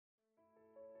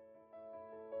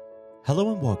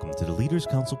Hello and welcome to the Leaders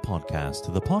Council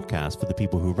podcast, the podcast for the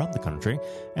people who run the country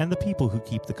and the people who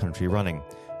keep the country running.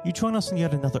 You join us on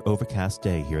yet another overcast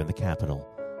day here in the capital.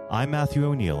 I'm Matthew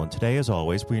O'Neill, and today, as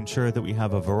always, we ensure that we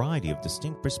have a variety of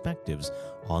distinct perspectives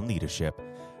on leadership.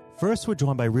 First, we're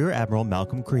joined by Rear Admiral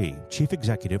Malcolm Cree, Chief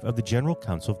Executive of the General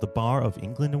Council of the Bar of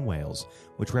England and Wales,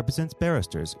 which represents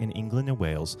barristers in England and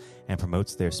Wales and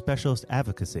promotes their specialist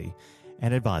advocacy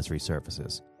and advisory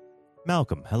services.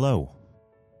 Malcolm, hello.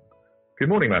 Good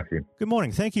morning, Matthew. Good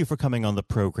morning. Thank you for coming on the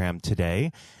program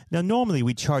today. Now, normally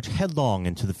we charge headlong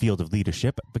into the field of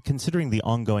leadership, but considering the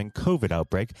ongoing COVID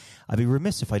outbreak, I'd be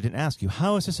remiss if I didn't ask you,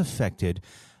 how has this affected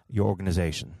your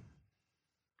organization?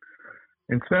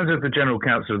 In terms of the General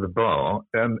Council of the Bar,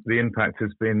 the impact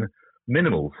has been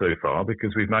minimal so far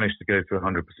because we've managed to go to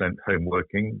 100% home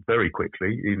working very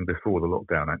quickly, even before the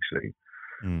lockdown, actually.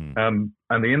 And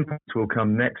the impact will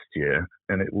come next year,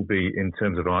 and it will be in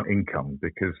terms of our income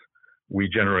because we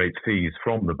generate fees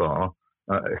from the bar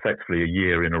effectively a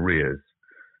year in arrears.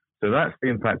 So that's the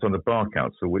impact on the Bar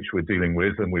Council, which we're dealing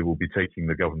with, and we will be taking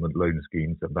the government loan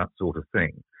schemes and that sort of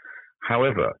thing.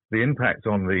 However, the impact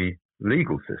on the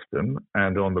legal system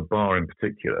and on the bar in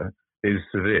particular is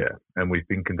severe, and we've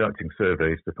been conducting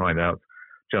surveys to find out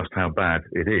just how bad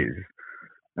it is.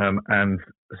 And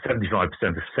 75%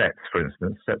 of sets, for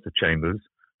instance, sets of chambers,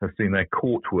 have seen their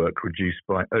court work reduced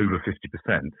by over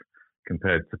 50%.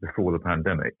 Compared to before the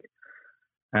pandemic.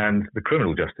 And the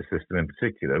criminal justice system in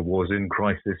particular was in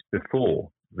crisis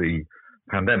before the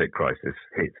pandemic crisis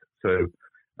hit. So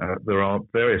there are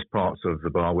various parts of the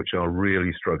bar which are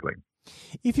really struggling.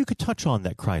 If you could touch on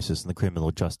that crisis in the criminal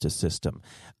justice system,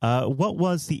 what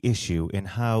was the issue and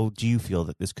how do you feel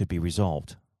that this could be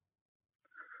resolved?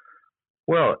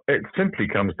 Well, it simply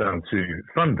comes down to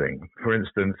funding. For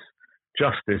instance,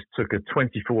 Justice took a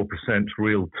 24%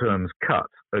 real terms cut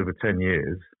over 10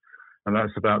 years, and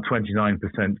that's about 29%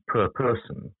 per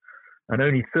person. And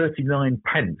only 39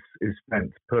 pence is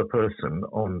spent per person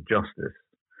on justice.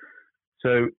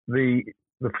 So the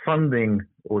funding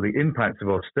or the impact of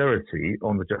austerity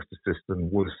on the justice system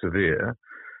was severe.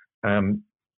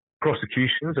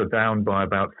 Prosecutions are down by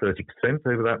about 30%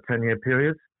 over that 10-year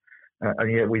period,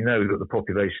 and yet we know that the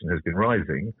population has been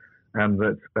rising, and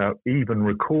that even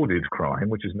recorded crime,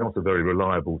 which is not a very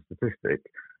reliable statistic,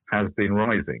 has been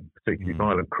rising, particularly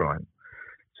violent crime.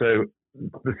 So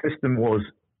the system was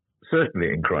certainly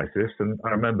in crisis, and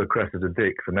I remember Cressida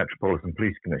Dick, the Metropolitan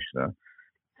Police Commissioner,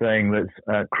 saying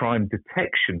that crime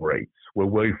detection rates were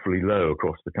woefully low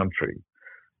across the country.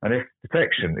 And if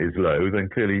detection is low, then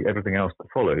clearly everything else that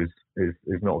follows is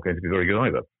not going to be very good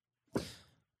either.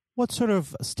 What sort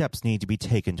of steps need to be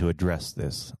taken to address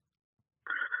this?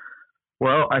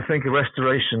 Well, I think a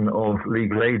restoration of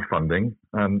legal aid funding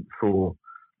for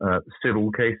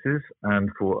civil cases and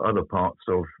for other parts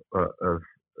of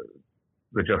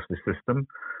the justice system.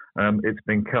 It's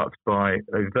been cut by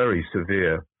a very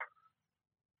severe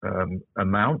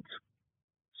amount.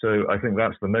 So I think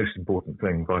that's the most important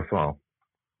thing by far.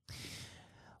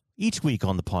 Each week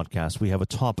on the podcast, we have a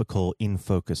topical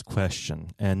in-focus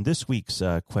question. And this week's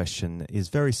question is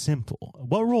very simple.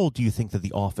 What role do you think that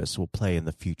the office will play in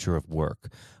the future of work,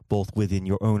 both within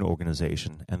your own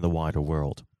organization and the wider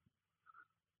world?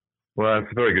 Well,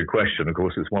 it's a very good question. Of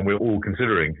course, it's one we're all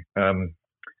considering.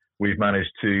 We've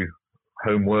managed to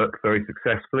homework very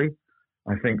successfully.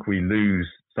 I think we lose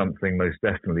something most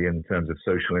definitely in terms of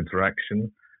social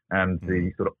interaction and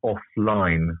the sort of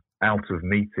offline out of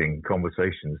meeting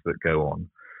conversations that go on.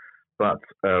 But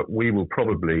we will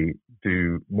probably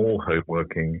do more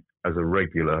homeworking as a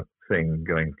regular thing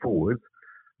going forward.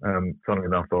 Funnily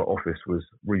enough, our office was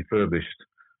refurbished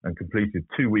and completed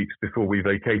 2 weeks before we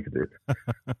vacated it.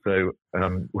 So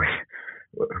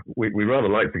we rather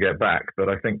like to get back, but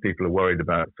I think people are worried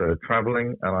about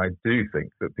traveling, and I do think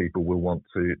that people will want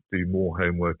to do more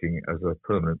homeworking as a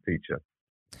permanent feature.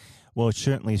 Well,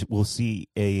 certainly we'll see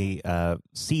a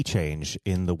sea change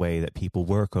in the way that people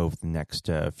work over the next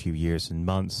few years and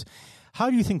months. How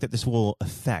do you think that this will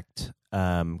affect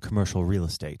commercial real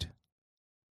estate?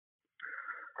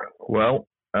 Well,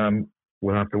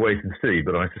 we'll have to wait and see,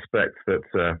 but I suspect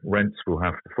that rents will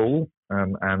have to fall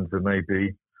and there may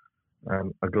be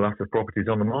a glut of properties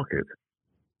on the market.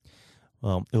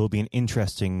 Well, it will be an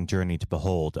interesting journey to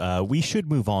behold. We should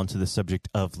move on to the subject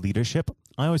of leadership.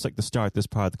 I always like to start this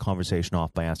part of the conversation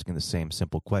off by asking the same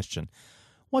simple question.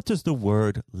 What does the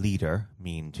word leader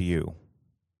mean to you?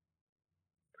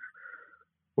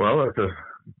 Well, that's a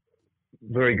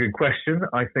very good question.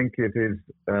 I think it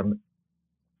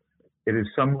is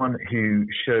someone who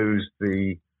shows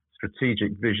the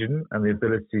strategic vision and the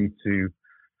ability to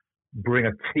bring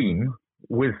a team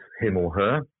with him or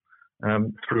her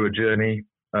through a journey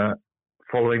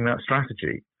following that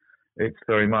strategy. It's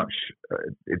very much,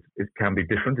 it can be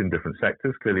different in different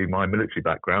sectors. Clearly, my military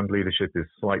background, leadership is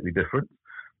slightly different,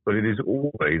 but it is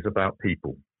always about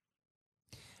people.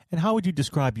 And how would you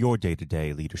describe your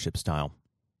day-to-day leadership style?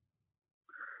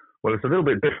 Well, it's a little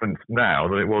bit different now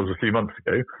than it was a few months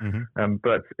ago,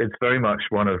 but it's very much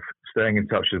one of staying in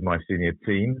touch with my senior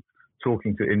team,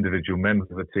 talking to individual members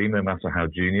of the team, no matter how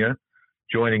junior,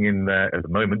 joining in their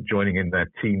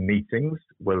team meetings,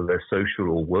 whether they're social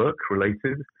or work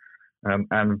related,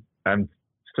 and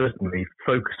certainly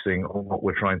focusing on what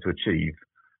we're trying to achieve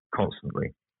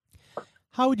constantly.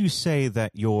 How would you say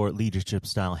that your leadership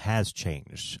style has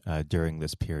changed during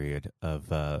this period of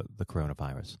the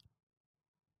coronavirus?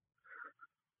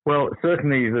 Well,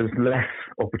 certainly there's less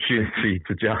opportunity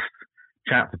to just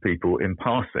chat to people in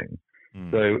passing.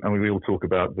 So, I mean, we all talk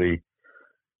about the,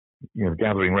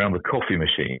 gathering around the coffee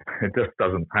machine. It just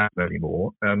doesn't happen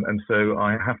anymore. And so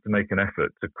I have to make an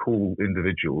effort to call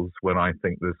individuals when I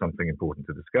think there's something important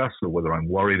to discuss or whether I'm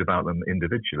worried about them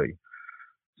individually.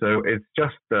 So it's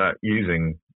just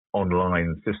using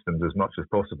online systems as much as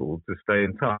possible to stay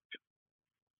in touch.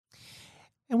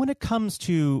 And when it comes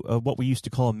to what we used to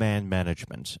call man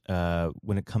management,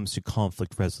 when it comes to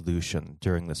conflict resolution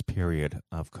during this period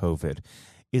of COVID,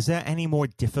 is that any more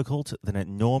difficult than it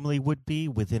normally would be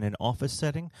within an office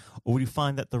setting? Or would you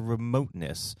find that the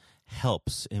remoteness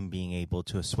helps in being able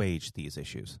to assuage these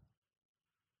issues?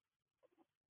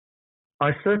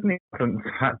 I certainly haven't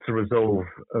had to resolve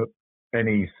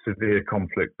any severe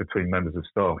conflict between members of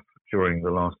staff during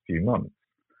the last few months.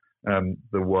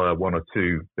 There were one or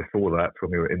two before that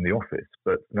when we were in the office,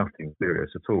 but nothing serious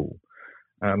at all.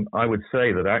 I would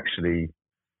say that actually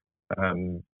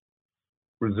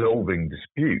resolving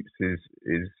disputes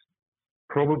is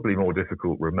probably more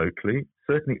difficult remotely.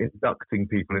 Certainly inducting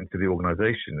people into the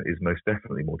organisation is most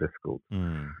definitely more difficult.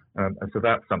 And so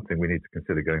that's something we need to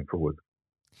consider going forward.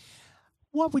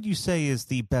 What would you say is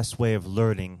the best way of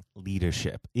learning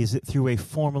leadership? Is it through a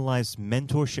formalized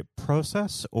mentorship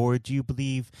process, or do you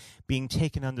believe being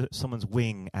taken under someone's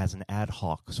wing as an ad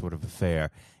hoc sort of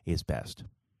affair is best?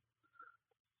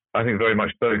 I think very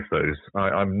much both those.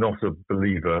 I'm not a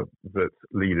believer that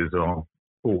leaders are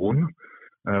born.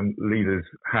 Leaders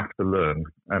have to learn.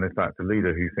 And in fact, a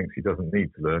leader who thinks he doesn't need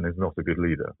to learn is not a good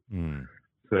leader.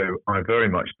 So I very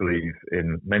much believe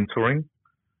in mentoring.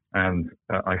 And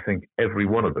I think every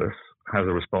one of us has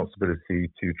a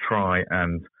responsibility to try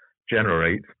and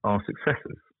generate our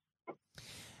successes.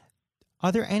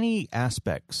 Are there any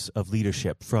aspects of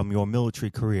leadership from your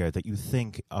military career that you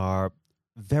think are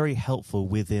very helpful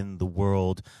within the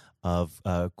world of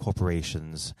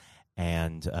corporations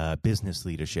and business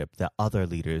leadership that other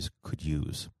leaders could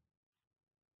use?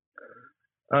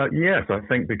 Yes, I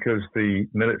think because the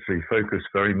military focus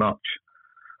very much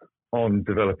on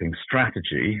developing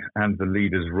strategy and the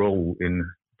leader's role in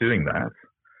doing that.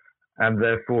 And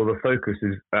therefore the focus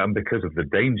is, because of the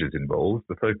dangers involved,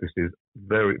 the focus is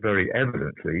very, very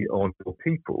evidently on your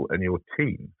people and your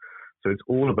team. So it's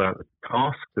all about the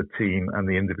task, the team, and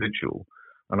the individual.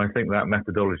 And I think that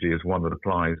methodology is one that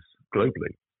applies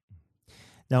globally.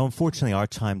 Now, unfortunately, our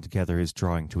time together is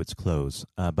drawing to its close.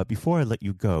 But before I let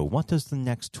you go, what does the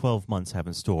next 12 months have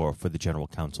in store for the General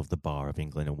Counsel of the Bar of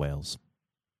England and Wales?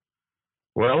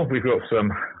 Well, we've got some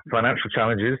financial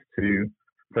challenges to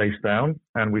face down,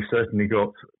 and we've certainly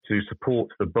got to support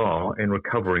the bar in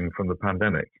recovering from the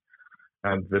pandemic.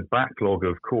 And the backlog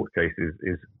of court cases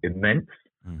is immense.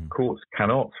 Courts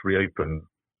cannot reopen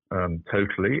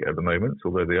totally at the moment,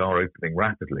 although they are opening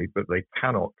rapidly, but they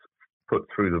cannot put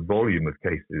through the volume of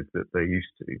cases that they used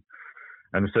to.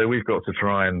 And so we've got to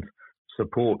try and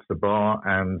support the bar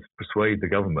and persuade the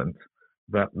government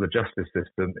that the justice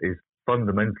system is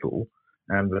fundamental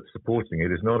and that supporting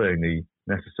it is not only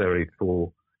necessary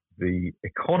for the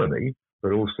economy,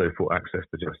 but also for access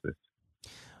to justice.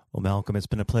 Well, Malcolm, it's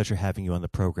been a pleasure having you on the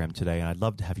program today, and I'd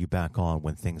love to have you back on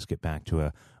when things get back to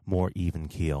a more even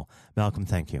keel. Malcolm,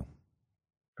 thank you.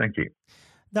 Thank you.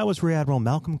 That was Rear Admiral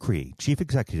Malcolm Cree, Chief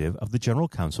Executive of the General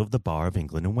Counsel of the Bar of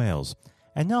England and Wales.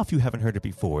 And now, if you haven't heard it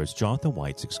before, is Jonathan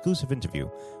White's exclusive interview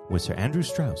with Sir Andrew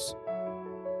Strauss.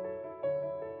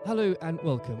 Hello and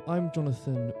welcome. I'm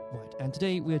Jonathan White, and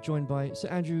today we are joined by Sir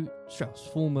Andrew Strauss,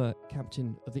 former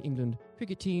captain of the England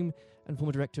cricket team and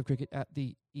former director of cricket at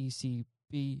the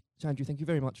ECB. Sir Andrew, thank you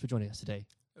very much for joining us today.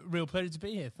 Real pleasure to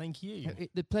be here. Thank you.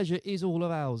 The pleasure is all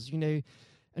of ours. You know,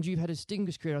 and you've had a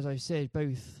distinguished career, as I said,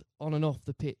 both on and off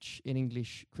the pitch in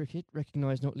English cricket,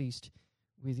 recognised not least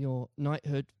with your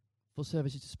knighthood for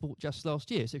services to sport just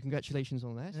last year, so congratulations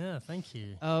on that. Yeah, thank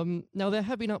you. Now, there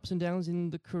have been ups and downs in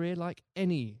the career, like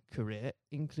any career,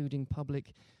 including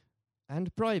public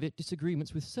and private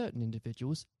disagreements with certain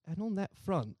individuals. And on that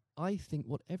front, I think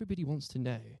what everybody wants to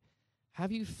know,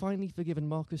 have you finally forgiven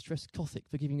Marcus Trescothick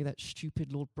for giving you that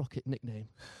stupid Lord Brocket nickname?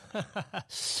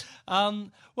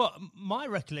 Well, my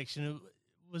recollection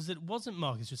was that it wasn't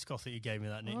Marcus Trescothick who gave me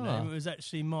that nickname. It was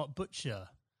actually Mark Butcher.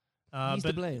 He's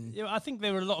to blame. I think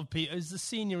there were a lot of people. It was the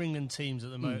senior England teams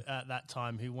at that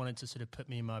time who wanted to sort of put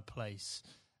me in my place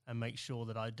and make sure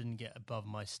that I didn't get above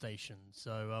my station.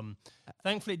 So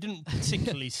thankfully it didn't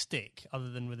particularly stick other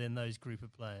than within those group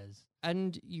of players.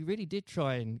 And you really did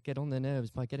try and get on their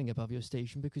nerves by getting above your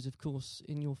station because, of course,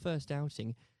 in your first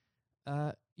outing,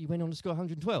 you went on to score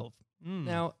 112.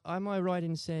 Now, am I right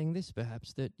in saying this,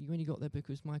 perhaps, that you only got there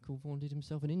because Michael Vaughan did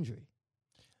himself an injury?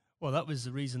 Well, that was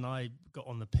the reason I got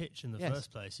on the pitch in the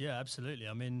first place. Yeah, absolutely.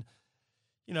 I mean,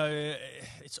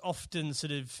 it's often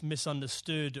sort of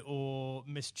misunderstood or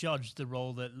misjudged the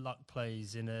role that luck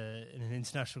plays in an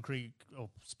international career or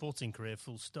sporting career,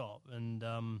 full stop. And,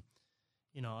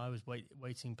 I was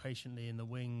waiting patiently in the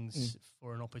wings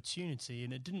for an opportunity,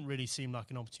 and it didn't really seem like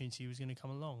an opportunity was going to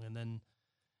come along. And then,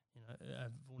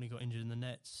 I've only got injured in the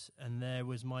nets, and there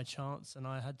was my chance, and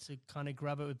I had to kind of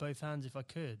grab it with both hands if I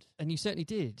could. And you certainly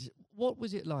did. What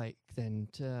was it like then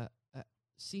to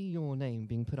see your name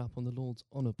being put up on the Lord's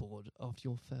Honour Board after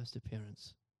your first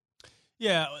appearance?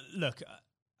 Yeah, look,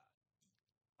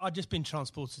 I'd just been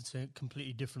transported to a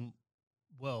completely different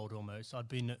world almost. I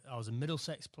was a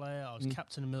Middlesex player, I was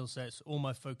captain of Middlesex, all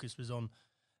my focus was on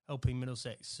helping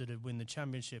Middlesex sort of win the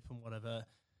championship and whatever.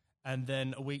 And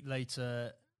then a week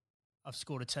later, I've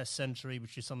scored a test century,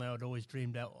 which is something I'd always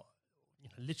dreamed out,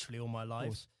 literally all my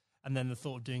life. And then the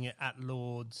thought of doing it at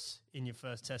Lord's in your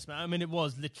first test match. I mean, it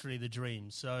was literally the dream.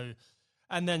 So,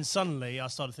 and then suddenly I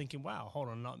started thinking, wow, hold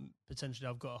on, potentially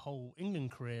I've got a whole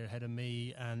England career ahead of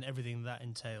me and everything that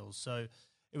entails. So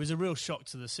it was a real shock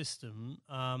to the system.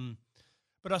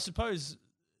 But I suppose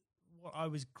what I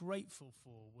was grateful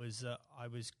for was that I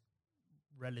was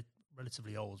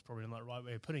relatively old, is probably not the right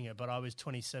way of putting it, but I was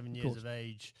 27 years of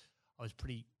age. I was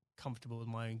pretty comfortable with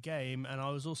my own game, and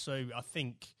I was also, I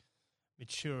think,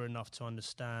 mature enough to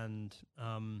understand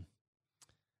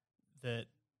that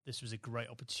this was a great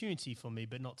opportunity for me,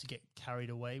 but not to get carried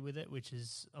away with it, which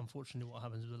is unfortunately what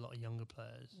happens with a lot of younger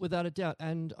players. Without a doubt,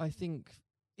 and I think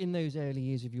in those early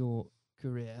years of your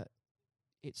career,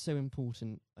 it's so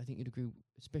important, I think you'd agree,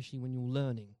 especially when you're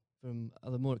learning from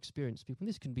other more experienced people, and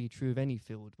this can be true of any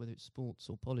field, whether it's sports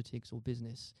or politics or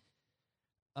business,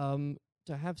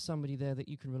 to have somebody there that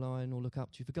you can rely on or look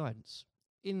up to for guidance.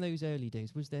 In those early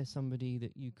days, was there somebody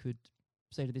that you could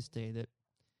say to this day that,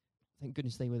 thank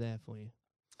goodness they were there for you?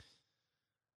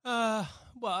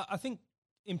 Well, I think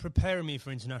in preparing me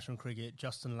for international cricket,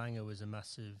 Justin Langer was a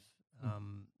massive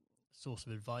source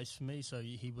of advice for me. So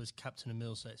he was captain of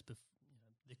Middlesex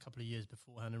a couple of years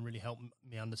beforehand and really helped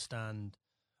me understand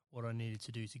what I needed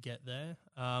to do to get there.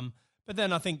 But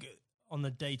then I think on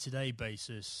the day-to-day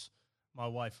basis, my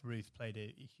wife Ruth played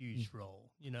a huge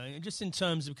role, just in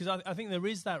terms of, because I think there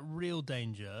is that real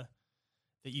danger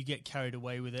that you get carried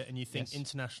away with it and you think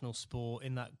international sport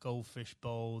in that goldfish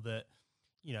bowl that,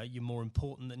 you're more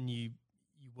important than you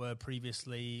were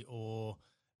previously, or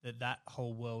that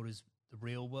whole world is the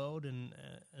real world. And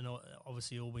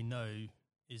obviously all we know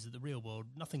is that the real world,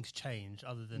 nothing's changed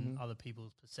other than other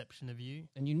people's perception of you.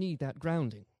 And you need that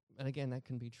grounding. And again, that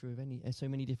can be true of so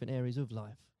many different areas of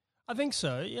life. I think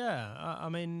so, yeah. I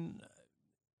mean,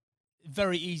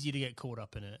 very easy to get caught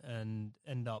up in it and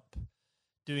end up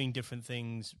doing different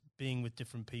things, being with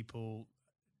different people,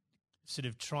 sort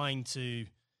of trying to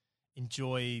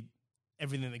enjoy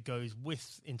everything that goes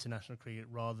with international cricket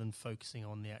rather than focusing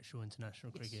on the actual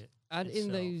international cricket. And itself.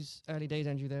 In those early days,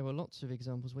 Andrew, there were lots of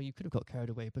examples where you could have got carried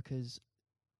away because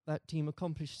that team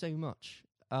accomplished so much.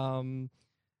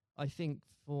 I think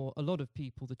for a lot of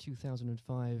people, the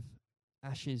 2005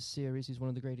 Ashes series is one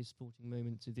of the greatest sporting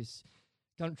moments of this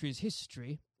country's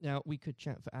history. Now, we could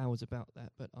chat for hours about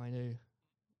that, but I know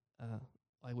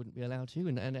I wouldn't be allowed to,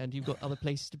 and you've got other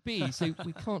places to be, so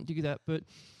we can't do that. But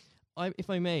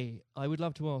if I may, I would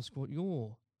love to ask what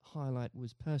your highlight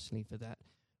was personally for that,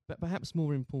 but perhaps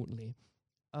more importantly,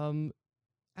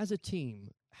 as a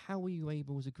team, how were you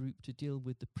able as a group to deal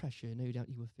with the pressure no doubt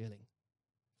you were feeling?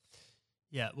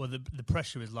 Yeah, well, the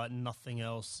pressure is like nothing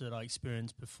else that I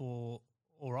experienced before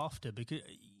or after, because,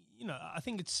 I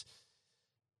think it's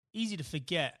easy to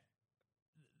forget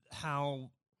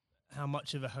how how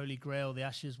much of a holy grail the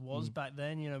Ashes was back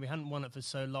then. You know, we hadn't won it for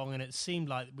so long, and it seemed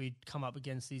like we'd come up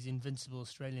against these invincible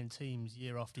Australian teams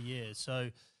year after year. So,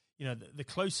 you know, the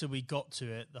closer we got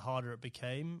to it, the harder it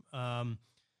became. I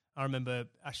remember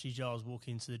Ashley Giles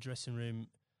walking into the dressing room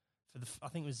for I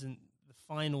think it was in the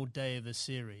final day of the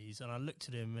series, and I looked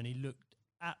at him, and he looked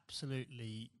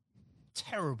absolutely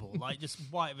terrible, like just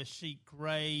white of a sheet,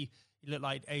 grey. He looked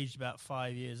like aged about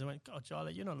 5 years. I went, God,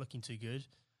 Charlie, you're not looking too good.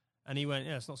 And he went,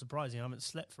 yeah, it's not surprising. I haven't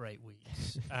slept for 8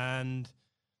 weeks. And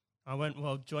I went,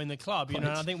 well, join the club. You know,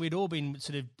 and I think we'd all been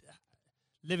sort of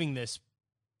living this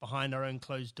behind our own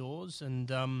closed doors.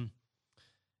 And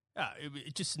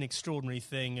it's just an extraordinary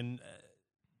thing. And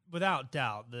without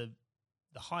doubt, the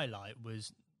highlight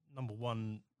was, number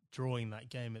one, drawing that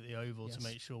game at the Oval to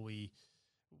make sure we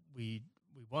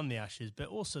won the Ashes, but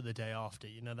also the day after,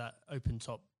 you know, that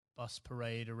open-top bus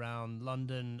parade around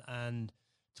London, and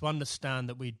to understand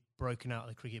that we'd broken out of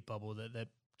the cricket bubble, that they're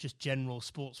just general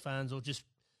sports fans or just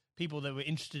people that were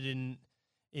interested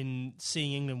in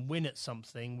seeing England win at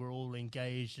something were all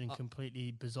engaged and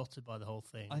completely besotted by the whole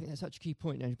thing. I think that's such a key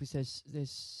point, Andrew, because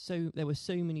there were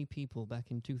so many people back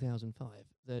in 2005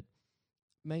 that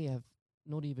may have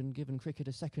not even given cricket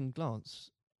a second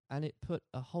glance, and it put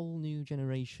a whole new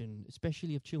generation,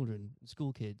 especially of children,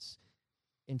 school kids,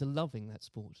 into loving that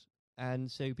sport. And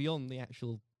so beyond the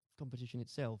actual competition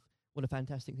itself, what a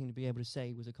fantastic thing to be able to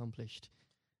say was accomplished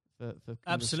for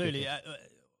absolutely.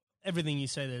 Everything you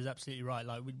say there is absolutely right.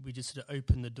 Like we just sort of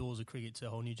opened the doors of cricket to a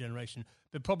whole new generation.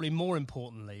 But probably more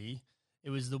importantly, it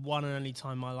was the one and only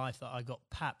time in my life that I got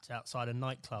papped outside a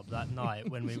nightclub that night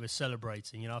when we were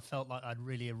celebrating. You know, I felt like I'd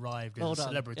really arrived as a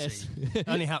celebrity. Yes. It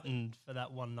only happened for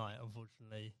that one night,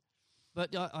 unfortunately.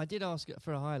 But I did ask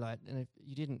for a highlight, and if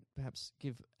you didn't perhaps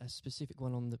give a specific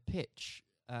one on the pitch,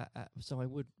 so I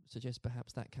would suggest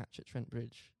perhaps that catch at Trent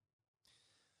Bridge.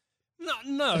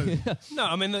 No.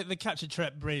 I mean, the catch at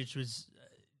Trent Bridge was,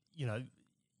 you know,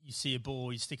 you see a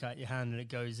ball, you stick out your hand and it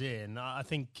goes in. I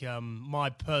think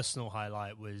my personal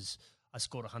highlight was I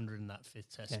scored 100 in that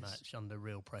fifth test match under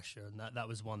real pressure. And that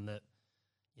was one that,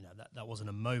 you know, that wasn't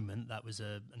a moment. That was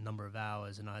a number of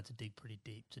hours, and I had to dig pretty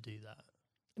deep to do that.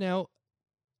 Now,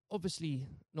 obviously,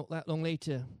 not that long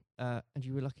later, and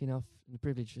you were lucky enough and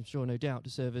privileged, I'm sure, no doubt, to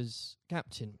serve as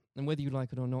captain. And whether you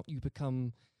like it or not, you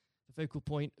become the focal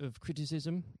point of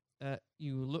criticism.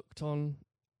 You were looked on,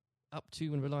 up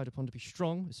to, and relied upon to be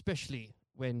strong, especially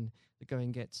when the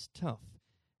going gets tough.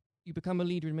 You become a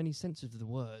leader in many senses of the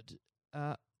word.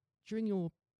 During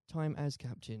your time as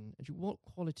captain, what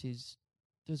qualities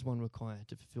does one require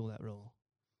to fulfill that role?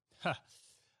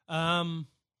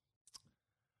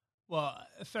 Well,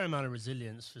 a fair amount of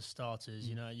resilience for starters.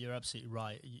 You know, you're absolutely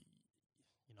right. You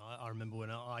know, I remember when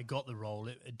I got the role,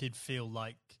 it did feel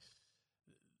like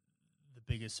the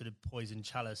biggest sort of poison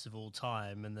chalice of all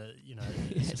time, and the, you know,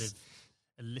 sort of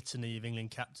a litany of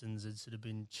England captains had sort of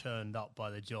been churned up by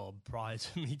the job prior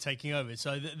to me taking over.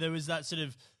 So there was that sort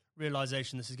of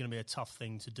realization this is going to be a tough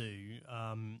thing to do,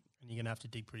 and you're going to have to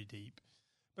dig pretty deep.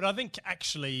 But I think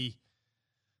actually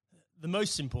the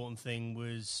most important thing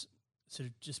was sort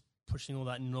of just pushing all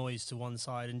that noise to one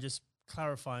side and just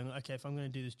clarifying, okay, if I'm going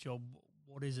to do this job,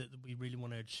 what is it that we really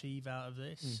want to achieve out of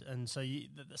this? And so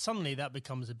suddenly that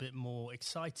becomes a bit more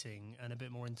exciting and a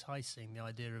bit more enticing, the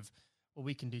idea of, well,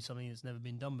 we can do something that's never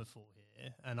been done before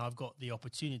here, and I've got the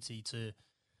opportunity to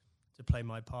play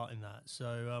my part in that.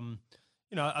 So,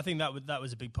 you know, I think that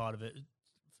was a big part of it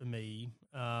for me.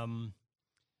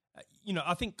 You know,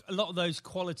 I think a lot of those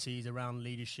qualities around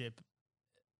leadership,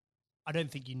 I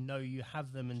don't think you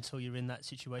have them until you're in that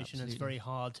situation. Absolutely. It's very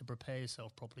hard to prepare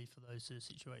yourself properly for those sort of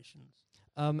situations.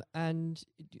 And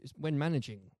when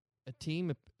managing a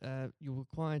team, you're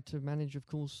required to manage, of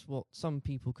course, what some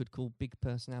people could call big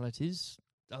personalities.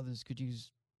 Others could use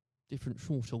different,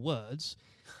 shorter words.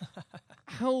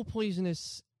 How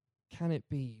poisonous can it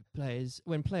be,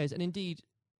 when players, and indeed,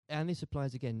 and this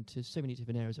applies again to so many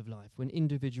different areas of life, when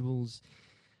individuals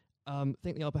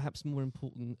think they are perhaps more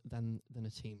important than a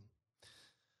team?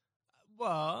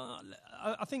 Well,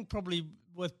 I think probably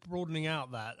worth broadening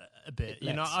out that a bit.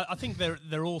 You know, I think there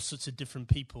are all sorts of different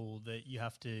people that you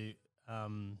have to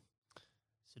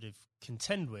sort of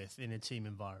contend with in a team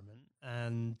environment,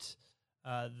 and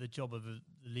the job of the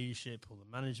leadership or the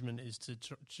management is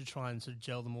to try and sort of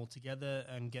gel them all together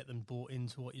and get them bought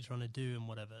into what you're trying to do and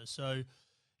whatever. So,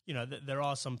 you know, there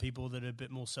are some people that are a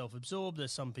bit more self-absorbed.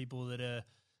 There's some people that are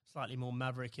slightly more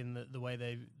maverick in the way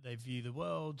they view the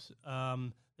world.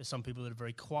 There's some people that are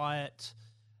very quiet.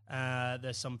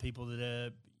 There's some people that are,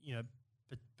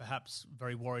 perhaps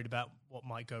very worried about what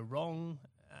might go wrong.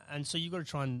 And so you've got to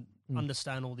try and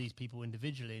understand all these people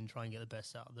individually and try and get the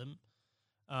best out of them.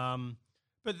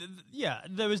 But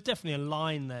there was definitely a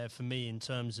line there for me in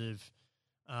terms of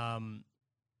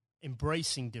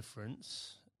embracing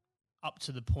difference up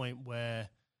to the point where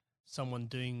someone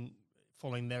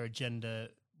following their agenda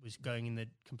was going in a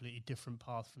completely different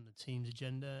path from the team's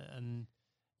agenda. And,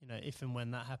 if and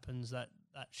when that happens, that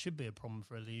should be a problem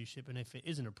for a leadership. And if it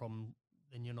isn't a problem,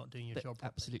 then you're not doing your job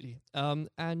properly. Absolutely.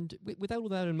 And with all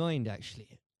that in mind,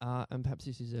 actually, and perhaps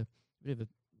this is a bit of a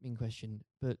mean question,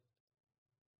 but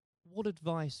what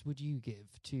advice would you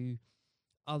give to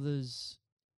others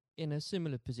in a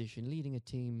similar position, leading a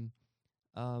team,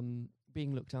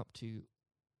 being looked up to?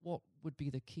 What would be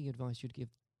the key advice you'd give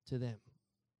to them,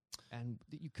 and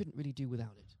that you couldn't really do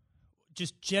without it?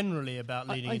 Just generally about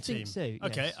leading a team? I think so, yes.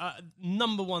 Okay,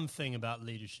 number one thing about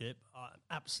leadership, I'm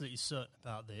absolutely certain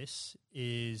about this,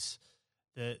 is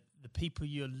that the people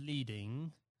you're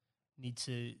leading need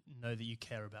to know that you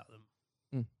care about them.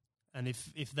 And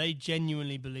if they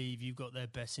genuinely believe you've got their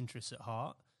best interests at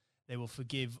heart, they will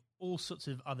forgive all sorts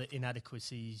of other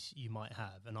inadequacies you might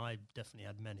have, and I definitely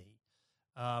had many,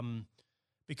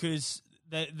 because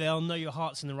they'll know your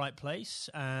heart's in the right place,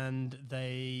 and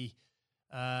they'll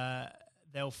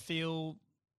feel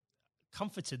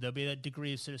comforted. There'll be a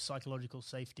degree of sort of psychological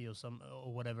safety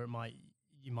or whatever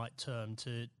you might term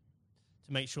to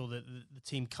make sure that the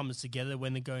team comes together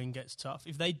when the going gets tough.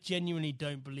 If they genuinely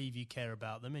don't believe you care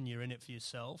about them and you're in it for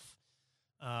yourself,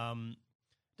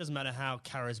 doesn't matter how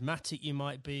charismatic you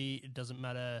might be, it doesn't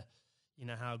matter,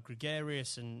 how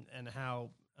gregarious and how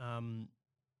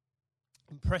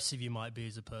impressive you might be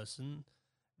as a person,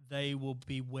 they will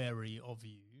be wary of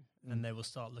you and they will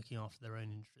start looking after their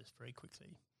own interests very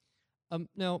quickly.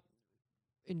 Now,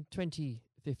 in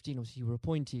 2015, obviously, you were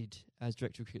appointed as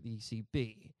Director of Cricket at the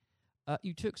ECB.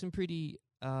 You took some pretty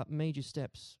major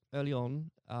steps early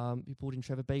on. You brought in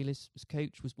Trevor Bayliss as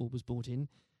coach, was brought in.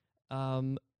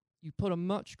 You put a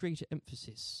much greater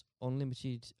emphasis on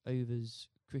limited overs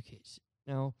cricket.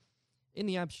 Now, in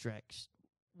the abstract,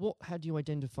 what had you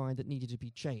identified that needed to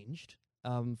be changed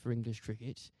for English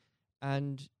cricket?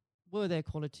 And were there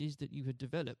qualities that you had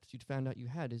developed, you'd found out you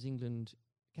had as England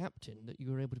captain, that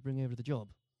you were able to bring over the job?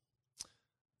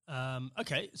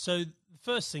 Okay, so the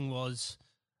first thing was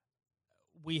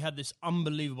we had this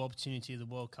unbelievable opportunity of the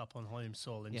World Cup on home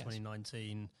soil in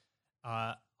 2019.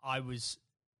 I was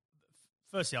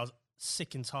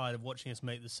sick and tired of watching us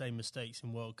make the same mistakes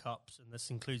in World Cups, and this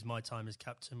includes my time as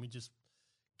captain. We just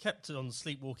kept it on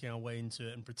sleepwalking our way into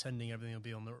it and pretending everything would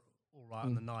be all right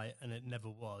on the night, and it never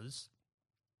was.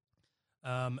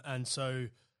 And so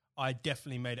I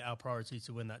definitely made it our priority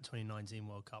to win that 2019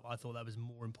 World Cup. I thought that was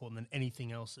more important than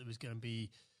anything else that was going to be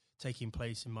taking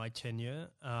place in my tenure.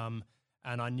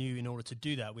 And I knew in order to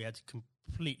do that, we had to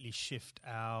completely shift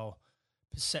our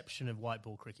perception of white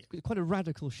ball cricket. Quite a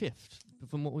radical shift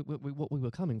from what we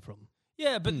were coming from.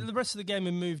 Yeah, but the rest of the game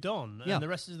had moved on. And the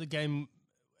rest of the game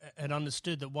had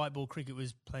understood that white ball cricket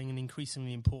was playing an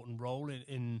increasingly important role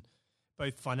in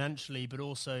both financially, but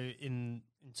also in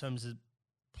terms of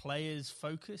players'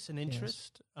 focus and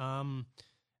interest. Yes.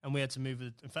 And we had to move.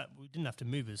 In fact, we didn't have to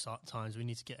move at times. We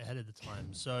need to get ahead of the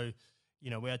time. So,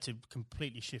 we had to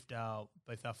completely shift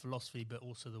both our philosophy, but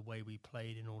also the way we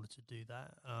played in order to do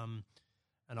that.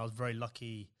 And I was very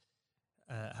lucky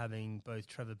having both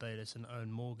Trevor Bayliss and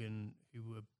Owen Morgan, who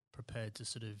were prepared to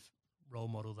sort of role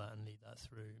model that and lead that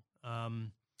through.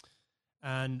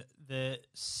 And the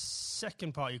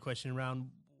second part of your question around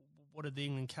what had the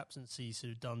England captaincy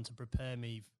sort of done to prepare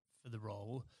me for the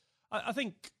role, I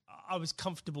think I was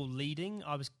comfortable leading.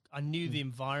 I knew the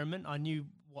environment. I knew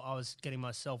what I was getting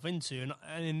myself into.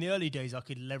 And in the early days, I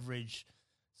could leverage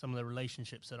some of the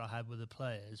relationships that I had with the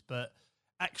players. But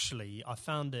actually, I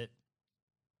found it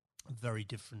a very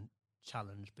different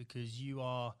challenge because you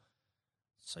are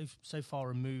so far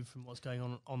removed from what's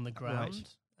going on the ground.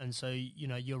 Right. And so,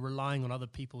 you're relying on other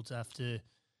people to have to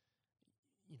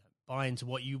buy into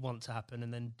what you want to happen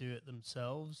and then do it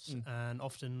themselves. And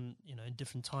often, in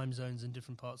different time zones in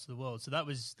different parts of the world. So that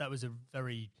was a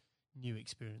very new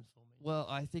experience for me. Well,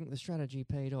 I think the strategy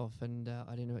paid off, and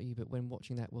I don't know about you, but when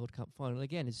watching that World Cup final,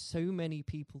 again, as so many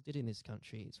people did in this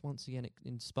country, it's once again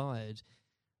inspired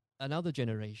another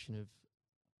generation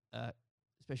of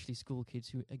especially school kids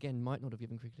who, again, might not have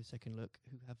given cricket a second look,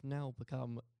 who have now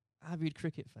become avid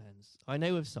cricket fans. I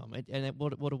know of some, and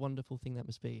what a wonderful thing that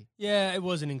must be. Yeah, it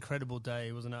was an incredible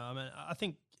day, wasn't it? I mean, I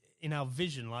think in our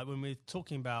vision, like when we're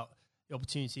talking about the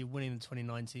opportunity of winning the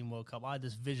 2019 World Cup, I had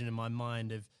this vision in my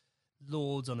mind of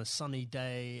Lords on a sunny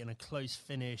day and a close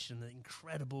finish and the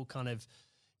incredible kind of,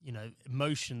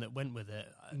 emotion that went with it.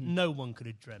 No one could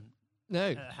have dreamt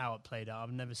No. How it played out.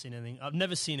 I've never seen anything. I've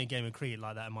never seen a game of cricket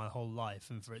like that in my whole life,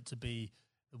 and for it to be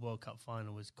the World Cup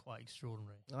final was quite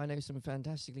extraordinary. I know some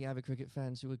fantastically avid cricket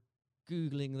fans who were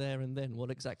Googling there and then what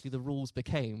exactly the rules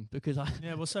became, because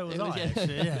So was I,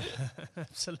 actually, yeah.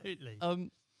 Absolutely.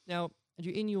 Now,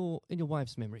 Andrew, in your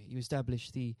wife's memory, you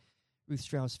established the Ruth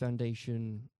Strauss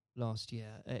Foundation last year.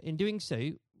 In doing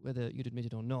so, whether you'd admit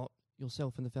it or not,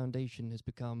 yourself and the foundation has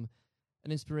become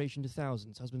an inspiration to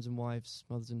thousands, husbands and wives,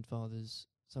 mothers and fathers,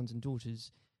 sons and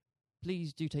daughters.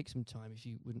 Please do take some time, if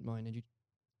you wouldn't mind, Andrew,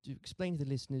 to explain to the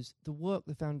listeners the work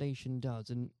the foundation does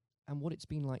and what it's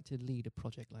been like to lead a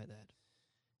project like that.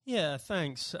 Yeah,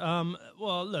 thanks.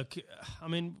 Well, look, I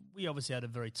mean, we obviously had a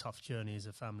very tough journey as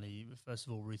a family. First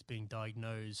of all, Ruth being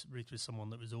diagnosed. Ruth was someone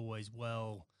that was always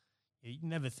well. You'd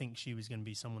never think she was going to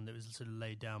be someone that was sort of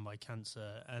laid down by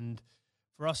cancer. And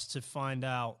for us to find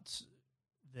out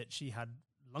that she had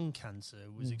lung cancer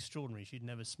was extraordinary. She'd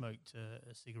never smoked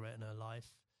a cigarette in her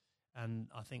life. And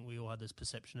I think we all had this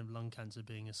perception of lung cancer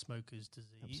being a smoker's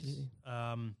disease.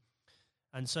 Absolutely.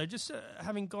 And so just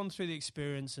having gone through the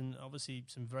experience and obviously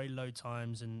some very low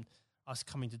times and us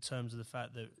coming to terms with the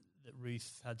fact that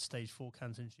Ruth had stage 4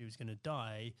 cancer and she was going to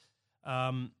die,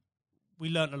 we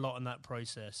learnt a lot in that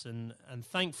process. And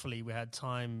thankfully we had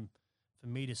time for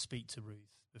me to speak to Ruth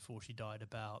before she died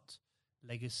about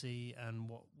legacy and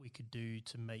what we could do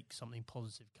to make something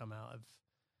positive come out of,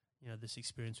 this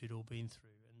experience we'd all been through.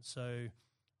 And so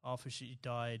after she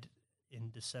died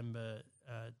in December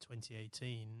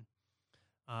 2018,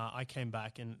 I came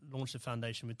back and launched a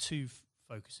foundation with two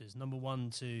focuses. Number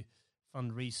one, to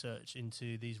fund research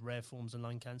into these rare forms of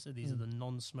lung cancer. These are the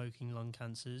non-smoking lung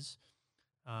cancers.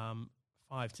 5,000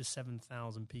 to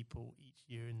 7,000 people each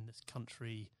year in this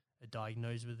country are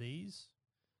diagnosed with these.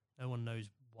 No one knows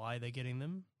why they're getting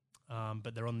them,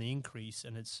 but they're on the increase,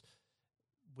 and it's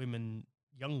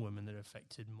young women that are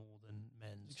affected more than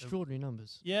men. Extraordinary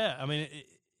numbers. Yeah, I mean,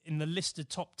 in the list of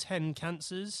top 10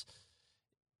 cancers,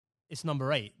 it's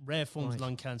number 8. Rare forms of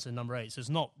lung cancer, number 8. So it's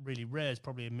not really rare. It's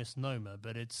probably a misnomer,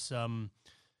 but it's,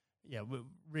 we're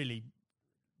really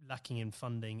lacking in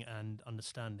funding and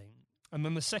understanding. And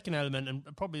then the second element, and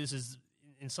probably this is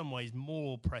in some ways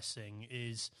more pressing,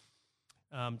 is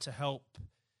to help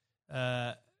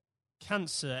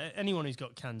cancer, anyone who's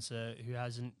got cancer who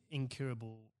has an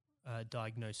incurable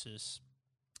diagnosis,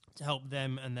 to help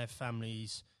them and their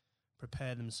families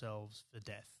prepare themselves for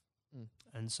death.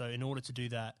 And so in order to do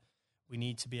that, we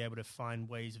need to be able to find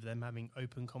ways of them having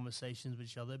open conversations with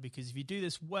each other, because if you do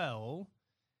this well,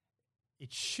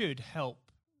 it should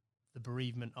help the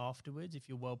bereavement afterwards if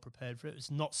you're well prepared for it. It's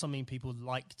not something people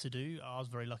like to do. I was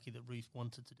very lucky that Ruth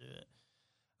wanted to do it.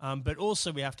 But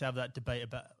also we have to have that debate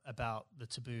about the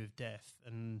taboo of death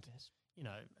and,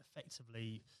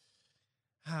 effectively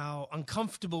how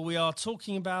uncomfortable we are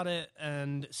talking about it,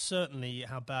 and certainly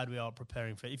how bad we are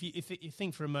preparing for it. If you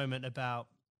think for a moment about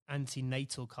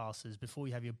antenatal classes before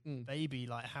you have your baby,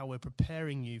 like how we're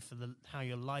preparing you for how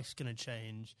your life's going to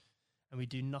change, and we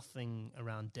do nothing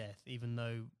around death, even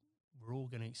though we're all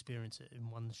going to experience it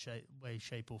in one way,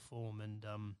 shape or form. And,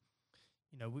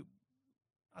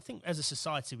 I think as a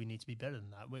society we need to be better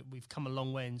than that. We've come a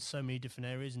long way in so many different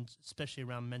areas, and especially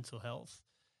around mental health,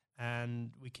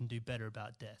 and we can do better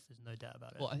about death. There's no doubt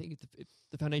about it. Well, I think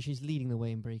the foundation is leading the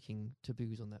way in breaking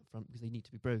taboos on that front, because they need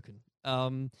to be broken.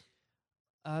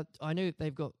 I know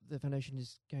the foundation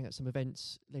is going out some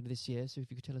events later this year, so if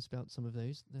you could tell us about some of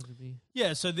those, that would be...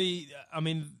 Yeah, so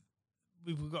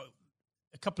we've got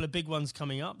a couple of big ones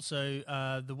coming up. So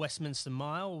the Westminster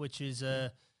Mile, which is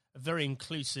a very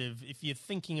inclusive, if you're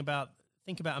think about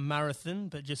a marathon,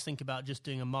 but just think about just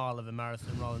doing a mile of a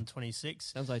marathon rather than 26.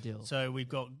 Sounds ideal. So we've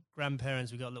got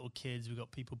grandparents, we've got little kids, we've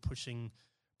got people pushing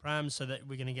prams, so that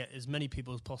we're going to get as many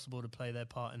people as possible to play their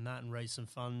part in that and raise some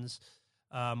funds.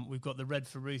 We've got the Red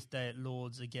for Ruth Day at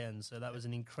Lord's again, so that was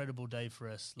an incredible day for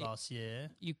us last year.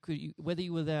 Whether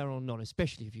you were there or not,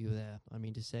 especially if you were there, I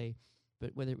mean to say,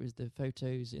 but whether it was the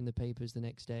photos in the papers the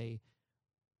next day,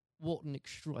 what an I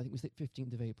think it was the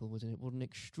 15th of April, wasn't it? What an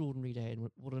extraordinary day,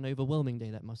 and what an overwhelming day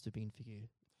that must have been for you.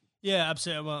 Yeah,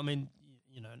 absolutely. Well, I mean,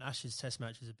 an Ashes Test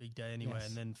match is a big day anyway, yes.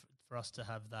 And then for us to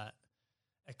have that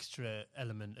extra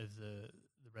element of the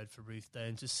Red for Ruth Day,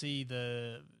 and to see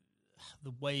the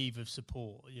wave of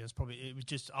support,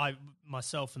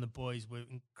 myself and the boys were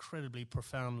incredibly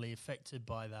profoundly affected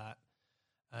by that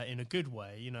in a good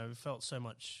way. We felt so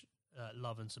much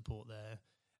love and support there.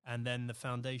 And then the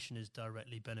foundation is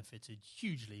directly benefited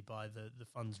hugely by the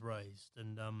funds raised.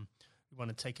 And we want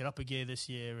to take it up a gear this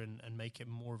year and make it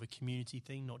more of a community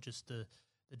thing, not just the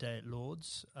the day at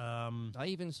Lords. I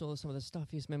even saw some of the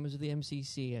stuffiest members of the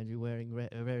MCC, Andrew, wearing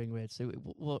red. So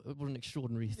what an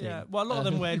extraordinary thing. Yeah, well, a lot of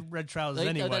them wear red trousers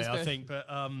anyway, I fair. think. But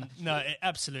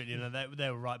absolutely, they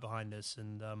were right behind us,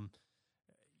 and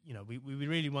we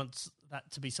really want that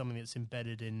to be something that's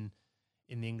embedded in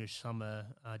the English summer,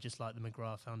 just like the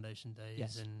McGrath Foundation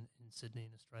Days in Sydney in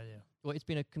Australia. Well, it's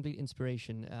been a complete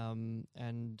inspiration,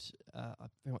 and I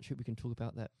very much hope we can talk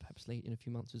about that perhaps late in a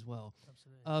few months as well.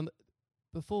 Absolutely.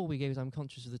 Before we go, as I'm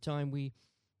conscious of the time,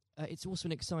 it's also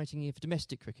an exciting year for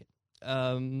domestic cricket,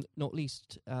 not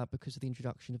least because of the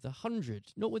introduction of the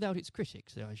 100, not without its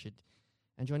critics,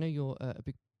 Andrew, I know you're a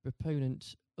big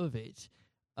proponent of it.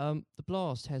 The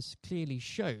Blast has clearly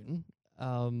shown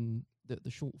that the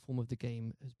short form of the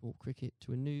game has brought cricket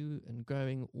to a new and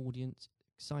growing audience,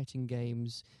 exciting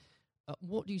games.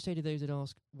 What do you say to those that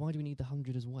ask, why do we need the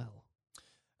 100 as well?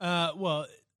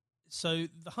 So the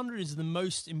 100 is the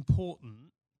most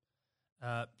important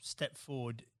step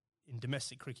forward in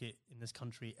domestic cricket in this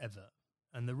country ever.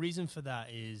 And the reason for that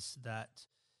is that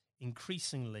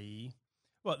increasingly,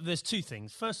 there's two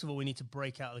things. First of all, we need to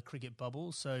break out of the cricket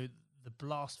bubble. So the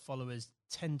Blast followers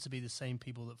tend to be the same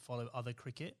people that follow other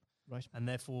cricket. Right. And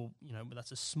therefore,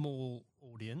 that's a small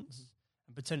audience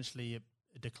and potentially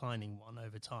a declining one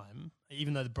over time,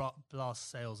 even though the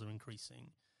Blast sales are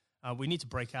increasing. We need to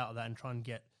break out of that and try and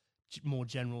get more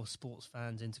general sports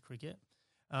fans into cricket.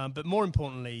 But more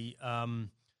importantly,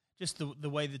 just the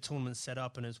way the tournament's set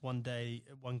up, and it's one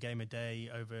game a day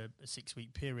over a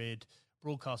 6-week period,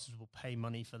 broadcasters will pay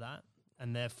money for that.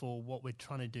 And therefore, what we're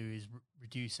trying to do is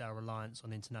reduce our reliance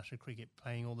on international cricket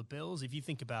paying all the bills. If you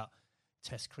think about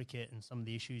Test cricket and some of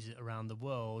the issues around the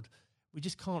world, we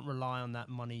just can't rely on that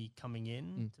money coming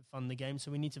in to fund the game. So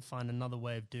we need to find another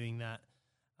way of doing that.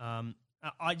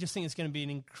 I just think it's going to be an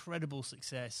incredible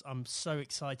success. I'm so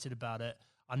excited about it.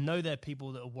 I know there are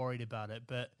people that are worried about it,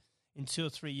 but in 2 or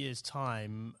 3 years'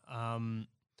 time,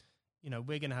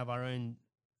 we're going to have our own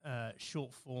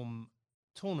short form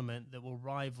tournament that will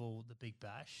rival the Big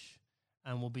Bash,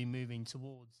 and we'll be moving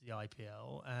towards the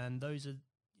IPL. And those are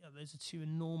two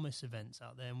enormous events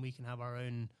out there, and we can have our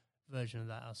own version of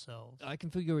that ourselves. I can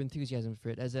feel your enthusiasm for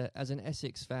it. As an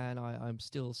Essex fan, I'm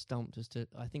still stumped as to,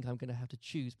 I think I'm going to have to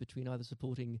choose between either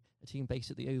supporting a team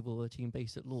based at the Oval or a team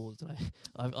based at Lords. And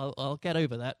I'll get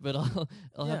over that, but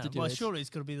I'll have to do it. Well, surely it's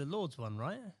got to be the Lords one,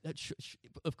 right?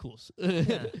 Of course.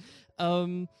 Yeah.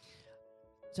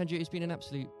 Sanju, it's been an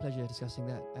absolute pleasure discussing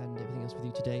that and everything else with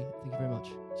you today. Thank you very much.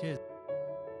 Cheers.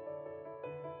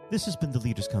 This has been the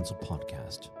Leaders Council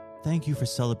podcast. Thank you for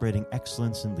celebrating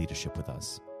excellence in leadership with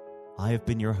us. I have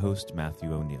been your host,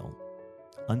 Matthew O'Neill.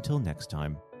 Until next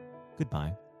time,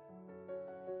 goodbye.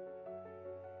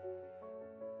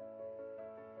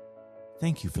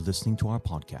 Thank you for listening to our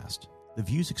podcast. The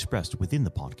views expressed within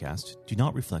the podcast do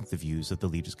not reflect the views of the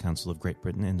Leaders Council of Great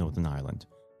Britain and Northern Ireland,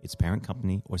 its parent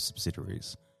company or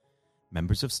subsidiaries,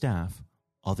 members of staff,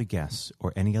 other guests,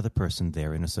 or any other person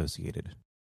therein associated.